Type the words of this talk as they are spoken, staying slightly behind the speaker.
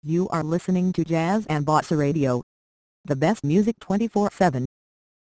You are listening to Jazz and Bossa Radio. The best music 24/7.